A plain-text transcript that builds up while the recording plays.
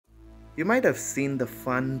You might have seen the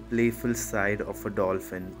fun, playful side of a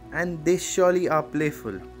dolphin, and they surely are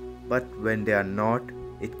playful, but when they are not,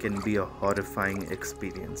 it can be a horrifying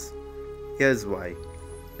experience. Here's why.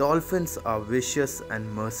 Dolphins are vicious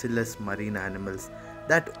and merciless marine animals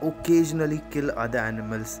that occasionally kill other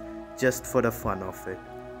animals just for the fun of it.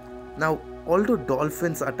 Now, although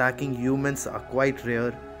dolphins attacking humans are quite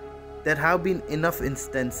rare, there have been enough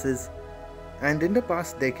instances, and in the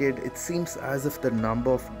past decade it seems as if the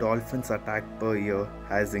number of dolphins attacked per year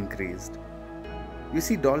has increased. You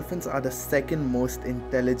see, dolphins are the second most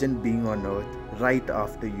intelligent being on earth right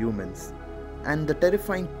after humans, and the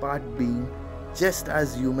terrifying part being, just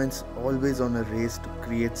as humans always on a race to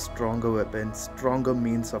create stronger weapons, stronger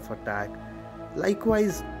means of attack,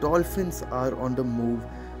 likewise dolphins are on the move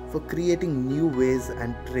for creating new ways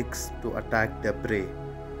and tricks to attack their prey.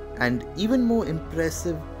 And even more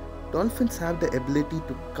impressive, dolphins have the ability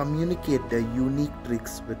to communicate their unique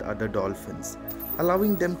tricks with other dolphins,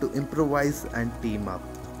 allowing them to improvise and team up.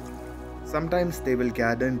 Sometimes they will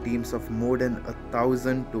gather in teams of more than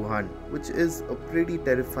 1,000 to hunt, which is a pretty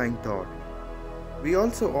terrifying thought. We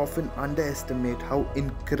also often underestimate how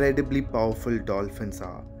incredibly powerful dolphins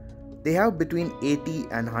are. They have between 80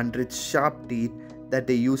 and 100 sharp teeth that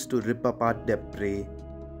they use to rip apart their prey.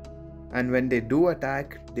 And when they do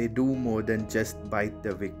attack, they do more than just bite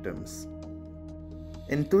their victims.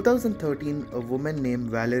 In 2013, a woman named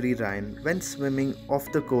Valerie Ryan went swimming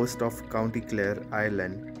off the coast of County Clare,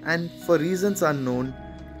 Ireland, and for reasons unknown,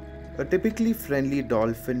 a typically friendly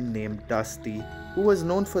dolphin named Dusty, who was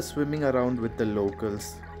known for swimming around with the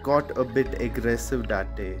locals, got a bit aggressive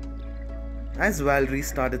that day. As Valerie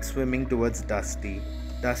started swimming towards Dusty,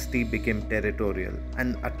 Dusty became territorial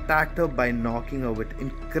and attacked her by knocking her with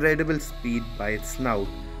incredible speed by its snout,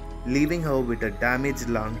 leaving her with a damaged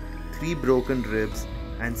lung, 3 broken ribs,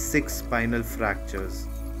 and 6 spinal fractures.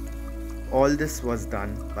 All this was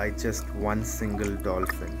done by just one single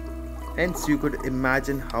dolphin. Hence, you could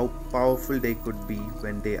imagine how powerful they could be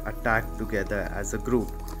when they attack together as a group,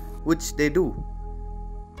 which they do.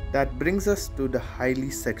 That brings us to the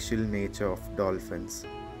highly sexual nature of dolphins.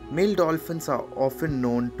 Male dolphins are often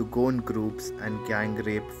known to go in groups and gang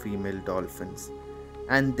rape female dolphins,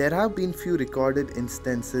 and there have been few recorded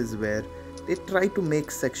instances where they try to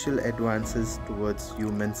make sexual advances towards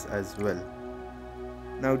humans as well.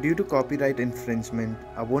 Now, due to copyright infringement,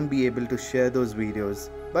 I won't be able to share those videos,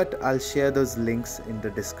 but I'll share those links in the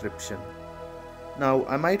description. Now,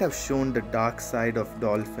 I might have shown the dark side of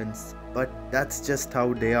dolphins, but that's just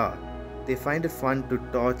how they are. They find it fun to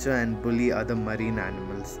torture and bully other marine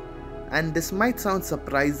animals. And this might sound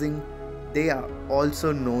surprising, they are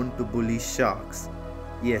also known to bully sharks.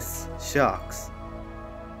 Yes, sharks.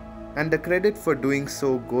 And the credit for doing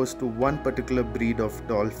so goes to one particular breed of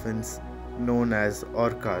dolphins known as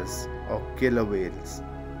orcas or killer whales.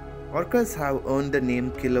 Orcas have earned the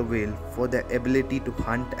name killer whale for their ability to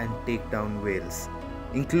hunt and take down whales,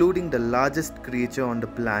 including the largest creature on the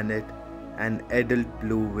planet, an adult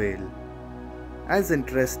blue whale. As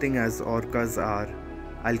interesting as orcas are,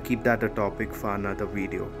 I'll keep that a topic for another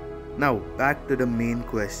video. Now back to the main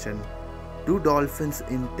question. Do dolphins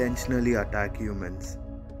intentionally attack humans?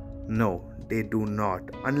 No, they do not,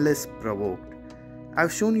 unless provoked.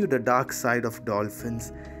 I've shown you the dark side of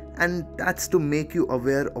dolphins, and that's to make you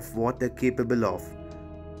aware of what they're capable of.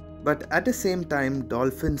 But at the same time,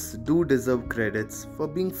 dolphins do deserve credits for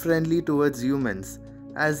being friendly towards humans,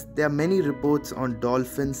 as there are many reports on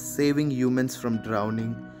dolphins saving humans from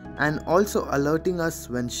drowning and also alerting us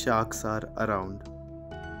when sharks are around.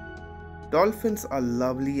 Dolphins are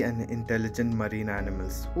lovely and intelligent marine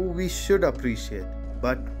animals who we should appreciate,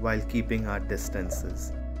 but while keeping our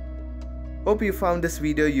distances. Hope you found this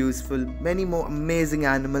video useful. Many more amazing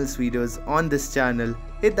animals videos on this channel.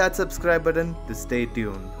 Hit that subscribe button to stay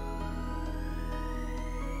tuned.